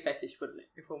would be a fetish, wouldn't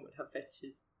it? If one would have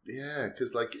fetishes. Yeah,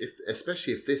 because like,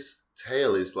 especially if this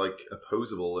tail is like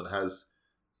opposable and has,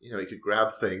 it could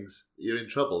grab things, you're in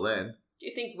trouble then. Do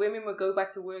you think women would go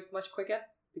back to work much quicker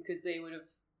because they would have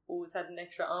always had an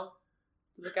extra arm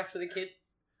to look after the kid.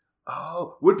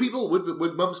 Oh, would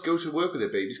mums go to work with their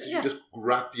babies because you just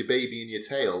grab your baby in your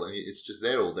tail and it's just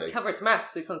there all day? Cover its mouth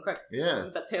so it can't cry. Yeah.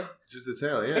 With that tail. Just the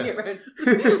tail, Swing it around.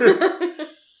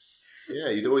 Yeah,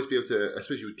 you'd always be able to, I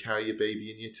suppose you would carry your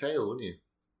baby in your tail, wouldn't you?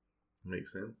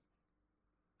 Makes sense.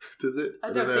 Does it?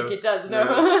 I don't think it does, no.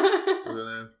 I don't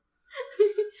know.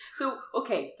 So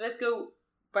let's go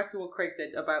back to what Craig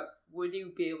said about would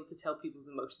you be able to tell people's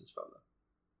emotions from them?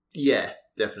 Yeah,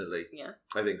 definitely. Yeah.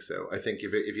 I think so. I think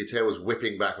if your tail was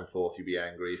whipping back and forth, you'd be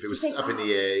angry. If it was up in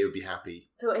the air, you'd be happy.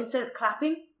 So instead of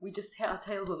clapping, we just hit our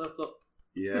tails on the floor.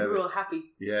 Yeah. Because we're all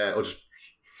happy. Yeah, or just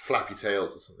flap your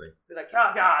tails or something. We're like,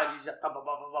 you just blah, blah,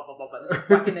 blah, blah, blah, blah,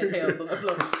 blah, whacking their tails on the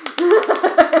floor.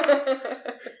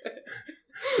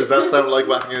 Does that sound like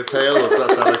whacking a tail, or does that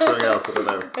sound like something else? I don't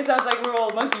know. It sounds like we're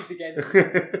all monkeys again.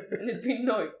 And it's been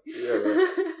annoying.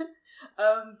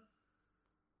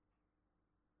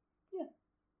 Yeah.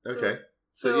 Okay.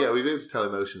 So we'd be able to tell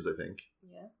emotions, I think.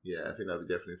 Yeah. Yeah, I think that would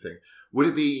be definitely a thing. Would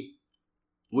it be...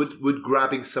 Would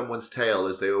grabbing someone's tail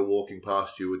as they were walking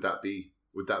past you, would that be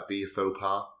a faux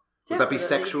pas? Would that be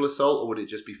sexual assault, or would it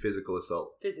just be physical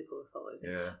assault? Physical assault, I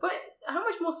think. Yeah. But how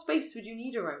much more space would you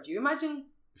need around you? Imagine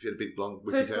if you had a big, long,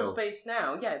 whippy personal tail. space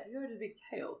now. Yeah, if you had a big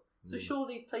tail. So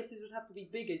surely places would have to be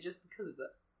bigger just because of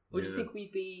that. Or do you think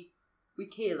we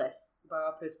care less about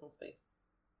our personal space?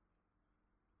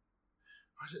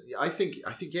 I think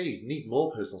you'd need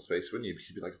more personal space, wouldn't you? Because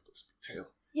you'd be like, I've got this big tail.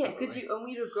 Yeah, because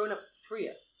we'd have grown up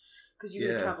freer. Because you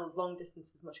would travel long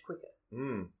distances much quicker.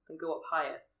 And go up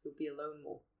higher, so be alone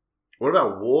more. What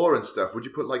about war and stuff? Would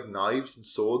you put like knives and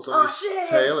swords on your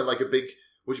tail and like a big...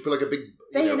 Would you put like a big...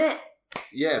 bayonet?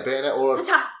 Bayonet or...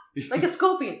 like a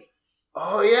scorpion.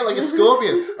 Oh yeah, like a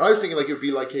scorpion. I was thinking like it would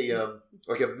be like a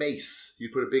mace.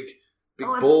 You'd put a big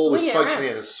ball with spikes in the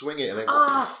end and swing it and then...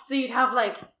 so you'd have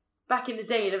like... Back in the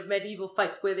day of medieval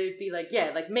fights where they'd be like,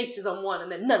 maces on one and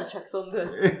then nunchucks on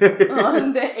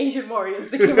the Asian warriors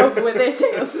that came over with their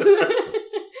tails.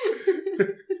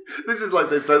 This is like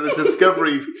the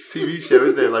Discovery TV show,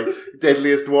 isn't it? Like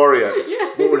Deadliest Warrior.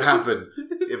 Yeah. What would happen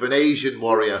if an Asian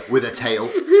warrior with a tail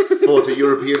fought a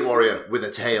European warrior with a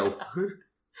tail?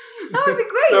 That would be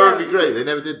great. That would be great. They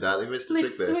never did that. They missed a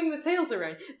trick there. Swing the tails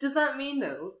around. Does that mean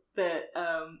though that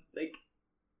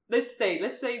Let's say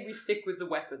we stick with the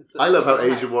weapons. I love how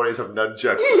Asian warriors have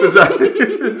nunchucks. What else are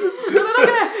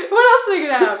they going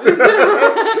to have?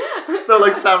 Not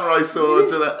like samurai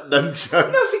swords or nunchucks.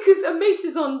 No, because a mace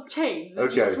is on chains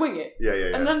and you swing it. Yeah.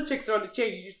 And nunchucks are on a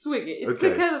chain and you swing it. It's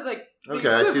the kind of like...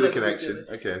 Okay, I see the connection.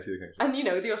 And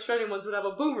the Australian ones would have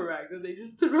a boomerang that they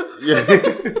just throw. Yeah.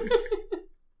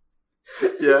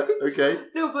 Yeah, okay.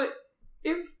 No, but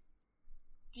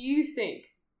do you think...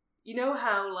 You know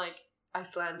how, like,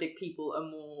 Icelandic people are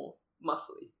more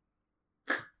muscly?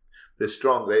 They're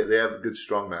strong. They have the good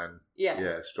strongman. Yeah.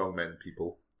 Yeah, strongmen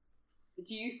people.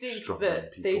 Do you think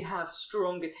that they'd have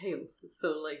stronger tails?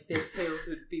 So, like, their tails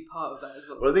would be part of that as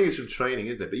well? Well, I think it's from training,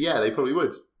 isn't it? But yeah, they probably would.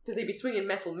 Because they'd be swinging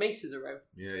metal maces around.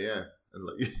 Yeah. And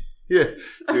like, yeah.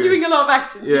 I'm doing a lot of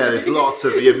actions. Yeah, there's lots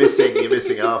of... You're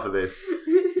missing half of this.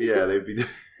 Yeah, they'd be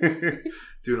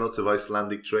doing lots of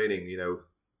Icelandic training,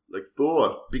 like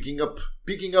Thor, picking up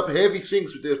heavy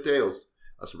things with their tails.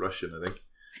 That's Russian, I think.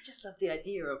 I just love the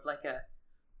idea of like a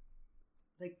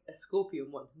scorpion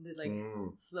one. They're like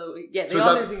slowly. Yeah, they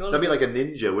are losing all. That'd be like a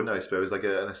ninja, wouldn't I suppose? Like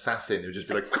an assassin who'd just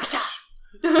be like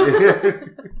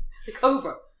the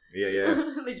cobra. Yeah.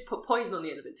 They just put poison on the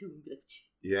end of it too and be like.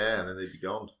 Yeah, and then they'd be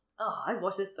gone. Oh, I'd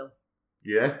watch this film.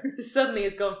 Yeah. Suddenly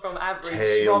it's gone from average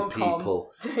tail rom-com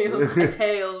people. A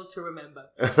tale to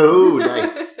remember. Oh,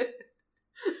 nice.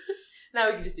 Now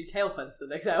we can just do tail puns for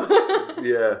the next hour.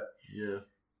 Yeah.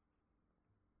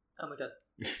 Oh my god.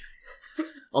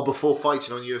 Before fights,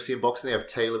 in UFC and boxing, they have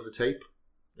tail of the tape.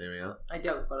 There we are. I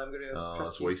don't, but I'm going to trust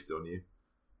that's you. wasted on you.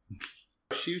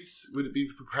 Shoots? Would it be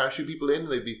parachute people in?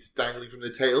 They'd be dangling from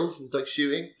their tails and like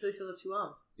shooting? So they still have two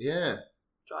arms? Yeah.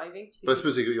 Driving? But I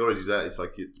suppose you already do that. It's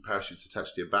like your parachute's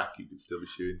attached to your back, you could still be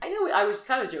shooting. I know, I was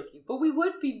kind of joking, but we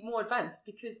would be more advanced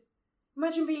because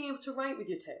imagine being able to write with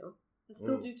your tail and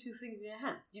still do two things with your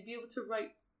hand. You'd be able to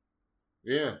write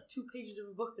 2 pages of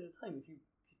a book at a time if you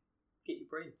could get your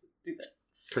brain to do that.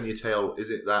 Can your tail, is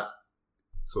it that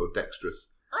sort of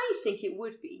dexterous? I think it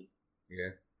would be.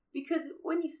 Yeah. Because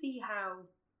when you see how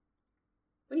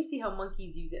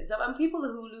monkeys use it and stuff, and people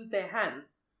who lose their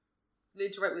hands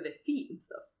learn to write with their feet and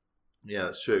stuff. Yeah,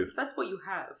 that's true. If that's what you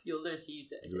have, you'll learn to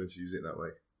use it. You'll learn to use it that way.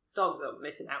 Dogs are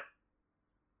missing out.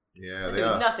 Yeah, They're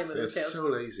doing nothing with They're their tails. so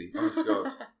lazy. Honest to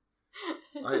God.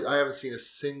 I haven't seen a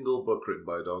single book written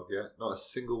by a dog yet. Not a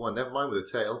single one. Never mind with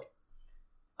a tail.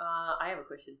 I have a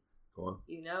question. Go on.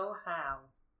 You know how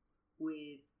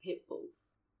with pit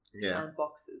bulls Yeah. and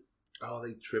boxers, Oh,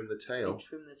 they trim the tail. they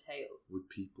trim the tails. Would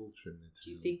people trim their tails?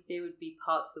 Do you think there would be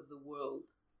parts of the world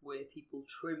where people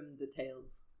trim the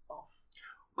tails off?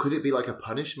 Could it be like a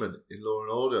punishment in Law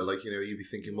and Order? Like, you'd be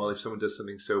thinking, well, if someone does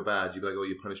something so bad, you'd be like, oh,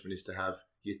 your punishment is to have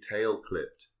your tail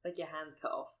clipped. Like your hand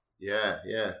cut off. Yeah,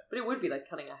 yeah. But it would be like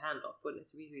cutting a hand off, wouldn't it?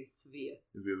 It would be very severe.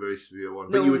 It would be a very severe one.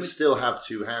 No but you one would still have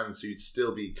two hands, so you'd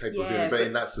still be capable of doing it. But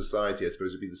in that society, I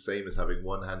suppose it would be the same as having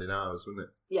one hand in ours, wouldn't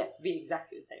it? Yeah, it'd be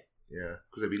exactly the same. Yeah,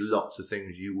 because there'd be lots of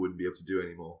things you wouldn't be able to do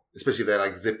anymore. Especially if they're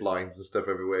like zip lines and stuff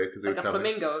everywhere. Cause like a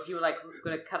flamingo, if you were like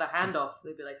going to cut a hand off,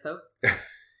 they'd be like, so?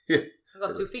 Yeah. I've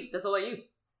got 2 feet, that's all I use.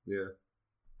 Yeah.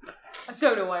 I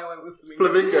don't know why I went with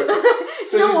Flamingo.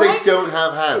 So you say they don't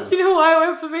have hands. Do you know why I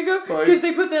went flamingo? Why? Because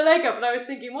they put their leg up and I was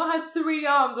thinking, what has 3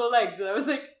 arms or legs? And I was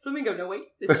like, flamingo, no wait,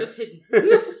 it's just hidden.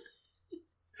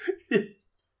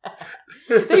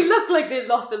 They look like they'd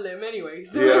lost a limb anyway.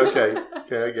 So. Yeah, okay,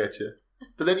 I get you.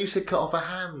 But then you said cut off a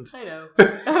hand. I know.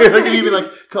 Like if you'd be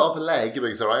like, cut off a leg, you'd be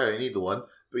like, sorry, I only need the one.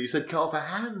 But you said cut off a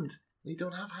hand. They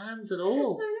don't have hands at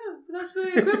all. I know, but that's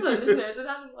the equivalent, isn't it? It's an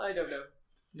animal. I don't know.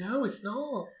 No, it's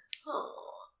not.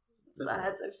 Oh, sad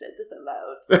I've said this out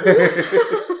loud.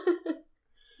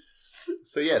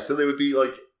 So they would be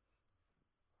like,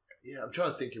 yeah, I'm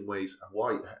trying to think in ways,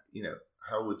 why,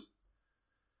 how would...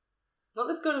 Well,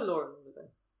 let's go to Law and Order then.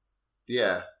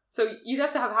 Yeah. So you'd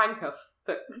have to have handcuffs,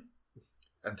 but...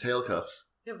 And tail cuffs.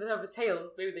 You have a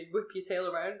tail. Maybe they whip your tail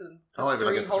around and... Oh, it'd be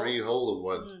like a 3-hole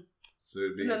one. Mm. So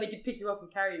it'd be... And then they could pick you up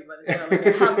and carry you by the tail like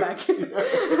a handbag.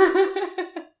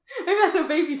 Maybe that's how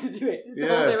babies would do it. Just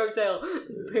hold their own tail.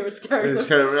 Parents carry them.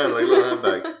 Carry around like a little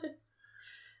handbag.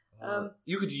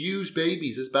 You could use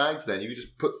babies as bags then. You could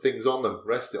just put things on them,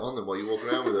 rest it on them while you walk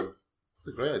around with them. It's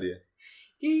a great idea.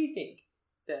 Do you think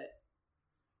that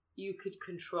you could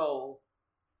control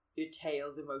your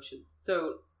tail's emotions?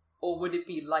 So, or would it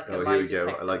be like a lie here we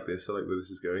detector? go. I like this. I like where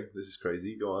this is going. This is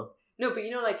crazy. Go on. No, but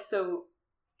so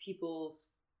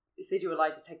if they do a lie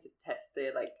detector test,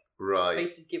 they're like, right.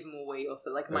 faces give them away, or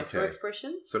so like micro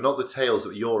expressions. So not the tails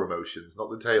of your emotions, not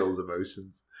the tail's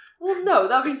emotions. Well, no,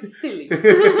 that'd be silly.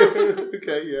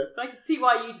 Okay, yeah. But I can see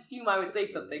why you'd assume I would say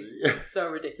something so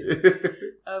ridiculous.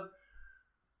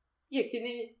 Yeah,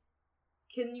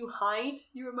 can you hide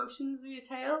your emotions with your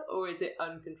tail, or is it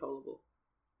uncontrollable?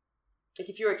 Like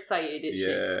if you're excited, it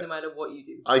shakes no matter what you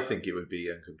do. I think it would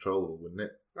be uncontrollable, wouldn't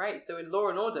it? Right. So in Law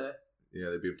and Order, yeah,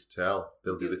 they'd be able to tell.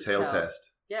 They'll do the tail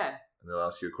test. Yeah. And they'll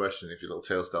ask you a question. If your little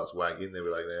tail starts wagging, they'll be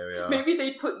like, there we are. Maybe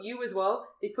they'd put you as well.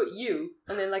 They put you,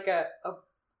 and then like a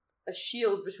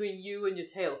shield between you and your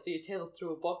tail, so your tail's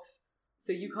through a box,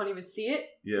 so you can't even see it.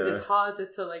 Yeah. Because it's harder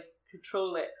to like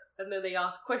control it. And then they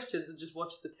ask questions and just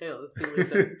watch the tail and see what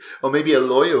it does. Or maybe a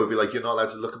lawyer would be like, you're not allowed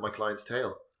to look at my client's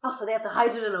tail. Oh, so they have to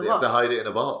hide it in a box. They have to hide it in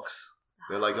a box.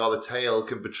 They're like, oh, the tail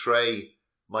can betray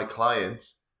my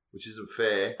client, which isn't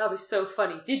fair. That'd be so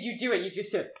funny. Did you do it? You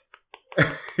just said...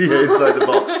 Yeah, inside the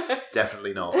box.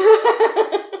 Definitely not.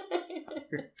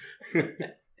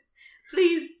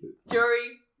 Please,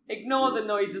 jury, ignore the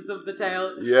noises of the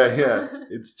tail. Yeah.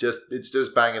 It's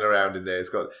just banging around in there. It's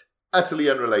got utterly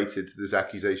unrelated to this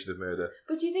accusation of murder.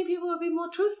 But do you think people would be more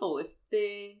truthful if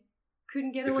they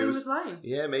couldn't get away with lying?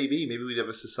 Yeah, maybe. Maybe we'd have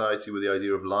a society where the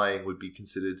idea of lying would be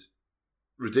considered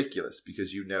ridiculous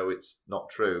because it's not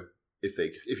true.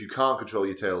 If you can't control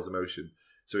your tail's emotion,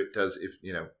 so it does. If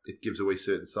it gives away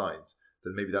certain signs,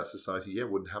 then maybe that society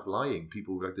wouldn't have lying.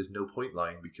 People would be like, there's no point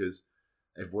lying because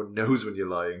everyone knows when you're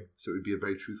lying. So it would be a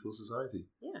very truthful society.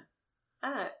 Yeah,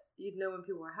 and you'd know when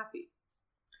people were happy.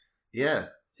 Yeah.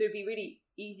 So it'd be really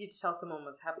easy to tell someone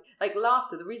was happy. Like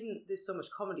laughter, the reason there's so much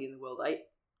comedy in the world, I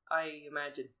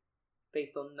imagine,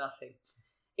 based on nothing,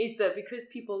 is that because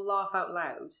people laugh out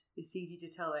loud, it's easy to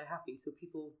tell they're happy. So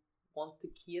people want to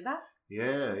hear that.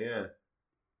 Yeah.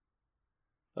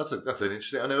 That's an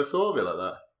interesting. I never thought of it like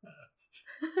that.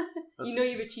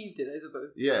 You've achieved it, I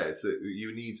suppose. Yeah,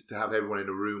 you need to have everyone in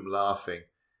a room laughing.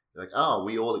 Like,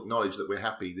 we all acknowledge that we're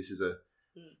happy. This is a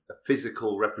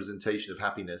physical representation of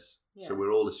happiness. Yeah. So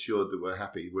we're all assured that we're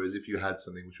happy. Whereas if you had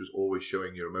something which was always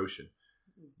showing your emotion,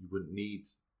 you wouldn't need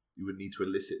to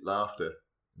elicit laughter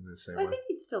in the same way. I think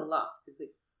you'd still laugh because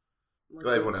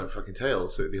everyone had a fucking tail,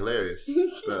 so it'd be hilarious.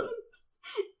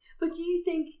 But do you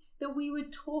think that we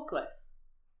would talk less?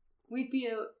 We'd be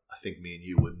I think me and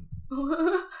you wouldn't.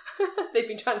 They've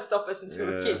been trying to stop us since we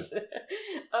were kids.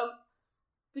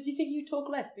 But do you think you talk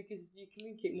less because you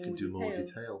communicate more with your tail? You can do more with your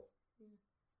tail.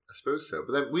 I suppose so.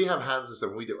 But then we have hands and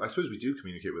stuff. And I suppose we do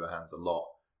communicate with our hands a lot.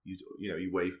 You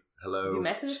wave hello. Have you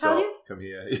met an stop, Italian? Come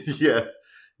here.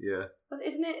 Yeah. But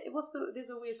isn't it? There's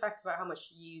a weird fact about how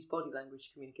much you use body language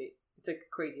to communicate. It's a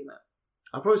crazy amount.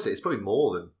 I'll probably say it's probably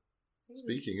more than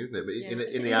speaking, isn't it? But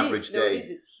in the average day,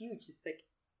 it's huge. It's like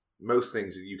most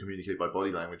things you communicate by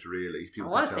body language. Really, I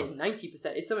want to say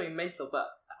 90%. It's something mental, but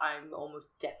I'm almost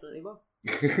definitely wrong.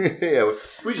 Yeah,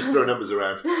 we just throw numbers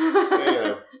around.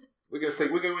 Yeah, we're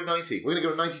going with 90. We're going to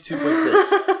go with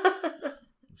 92.6.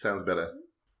 Sounds better.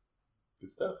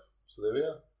 Good stuff. So there we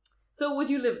are. So would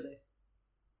you live there?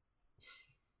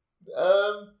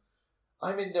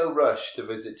 I'm in no rush to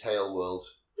visit Tail World.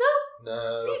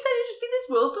 No. You said it'd just be this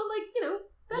world, but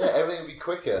Yeah, everything would be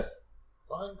quicker.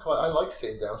 I like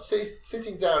sitting down.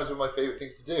 Sitting down is one of my favourite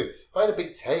things to do. If I had a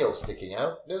big tail sticking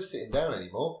out, no sitting down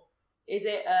anymore. Is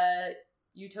it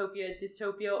Utopia,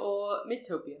 Dystopia, or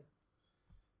Midtopia?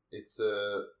 It's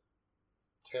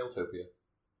Tailtopia.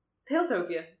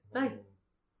 Tailtopia. Nice.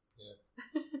 Yeah.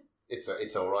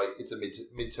 It's all right. It's a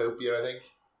Midtopia, I think.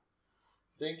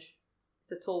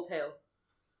 It's a tall tail.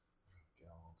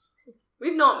 God.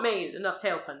 We've not made enough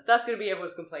tail puns. That's going to be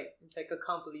everyone's complaint. It's like, I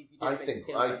can't believe you didn't make a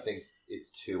tail pun. I think it's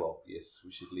too obvious.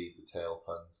 We should leave the tail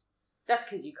puns. That's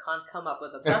because you can't come up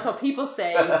with them. That's what people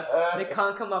say. They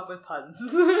can't come up with puns.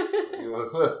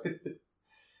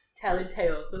 Telling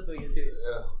tales, that's what you're doing.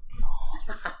 Oh,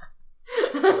 God.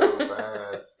 So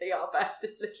bad. They are bad.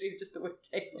 It's literally just the word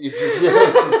tail. You're just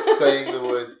saying the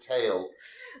word tail.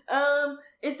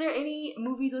 Is there any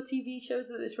movies or TV shows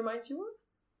that this reminds you of?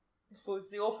 I suppose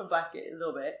The Orphan Black a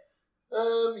little bit.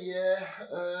 Yeah.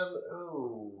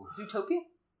 Zootopia?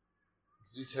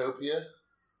 Zootopia.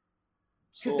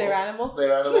 Because they're animals?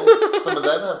 They're animals. Some of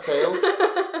them have tails.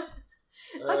 I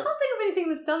can't think of anything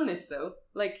that's done this, though.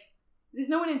 Like, there's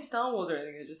no one in Star Wars or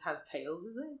anything that just has tails,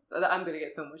 is there? I'm going to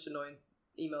get so much annoying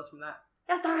emails from that.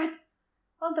 Yes, there is!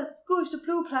 On the Scoosh the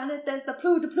Blue planet, there's the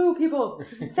Blue people!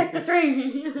 Sector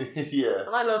 3! Yeah.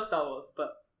 And I love Star Wars,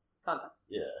 but calm down.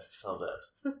 Yeah, calm down.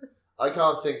 I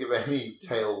can't think of any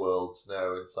tail worlds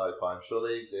now in sci-fi. I'm sure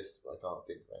they exist, but I can't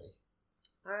think of any.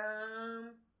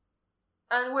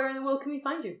 And where in the world can we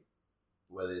find you?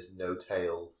 Where there's no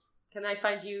tails. Can I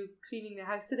find you cleaning the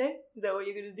house today? Is that what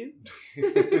you're going to do?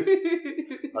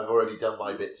 I've already done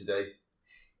my bit today.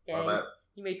 Yeah, I'm out.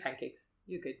 You made pancakes.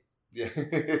 You're good. Yeah.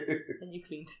 And you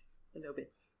cleaned a little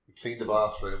bit. You cleaned the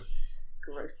bathroom.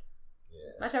 Gross.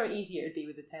 Yeah. Imagine how easy it would be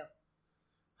with a tail.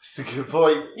 That's a good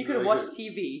point. You could have watched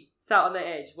TV, sat on the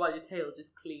edge while your tail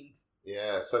just cleaned.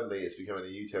 Yeah, suddenly it's becoming a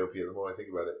utopia the more I think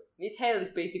about it. Your tail is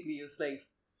basically your slave.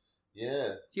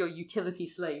 Yeah. It's your utility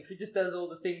slave. It just does all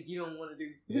the things you don't want to do.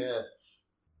 Yeah.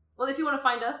 Well, if you want to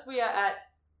find us, we are at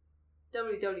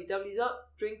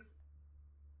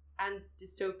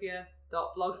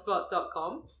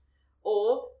www.drinksanddystopia.blogspot.com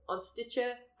or on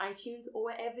Stitcher, iTunes, or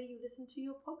wherever you listen to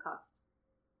your podcast.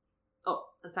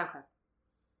 Oh, and SoundCloud.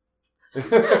 And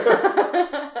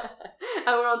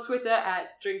we're on Twitter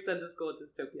at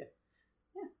drinks_dystopia.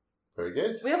 Yeah. Very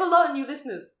good. We have a lot of new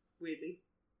listeners, weirdly.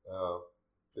 Oh,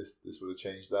 this would have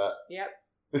changed that. Yep.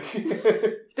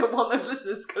 Don't want those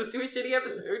listeners to go to a shitty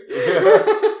episode.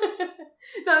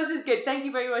 No, this is good. Thank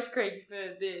you very much, Craig,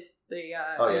 for the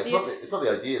oh yeah, idea. it's not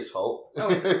the idea's fault. Oh,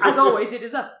 as always, it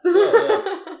is us.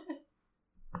 Yeah.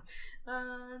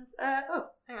 And hang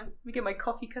on, let me get my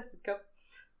coffee custard cup.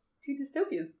 2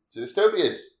 dystopias. 2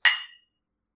 dystopias.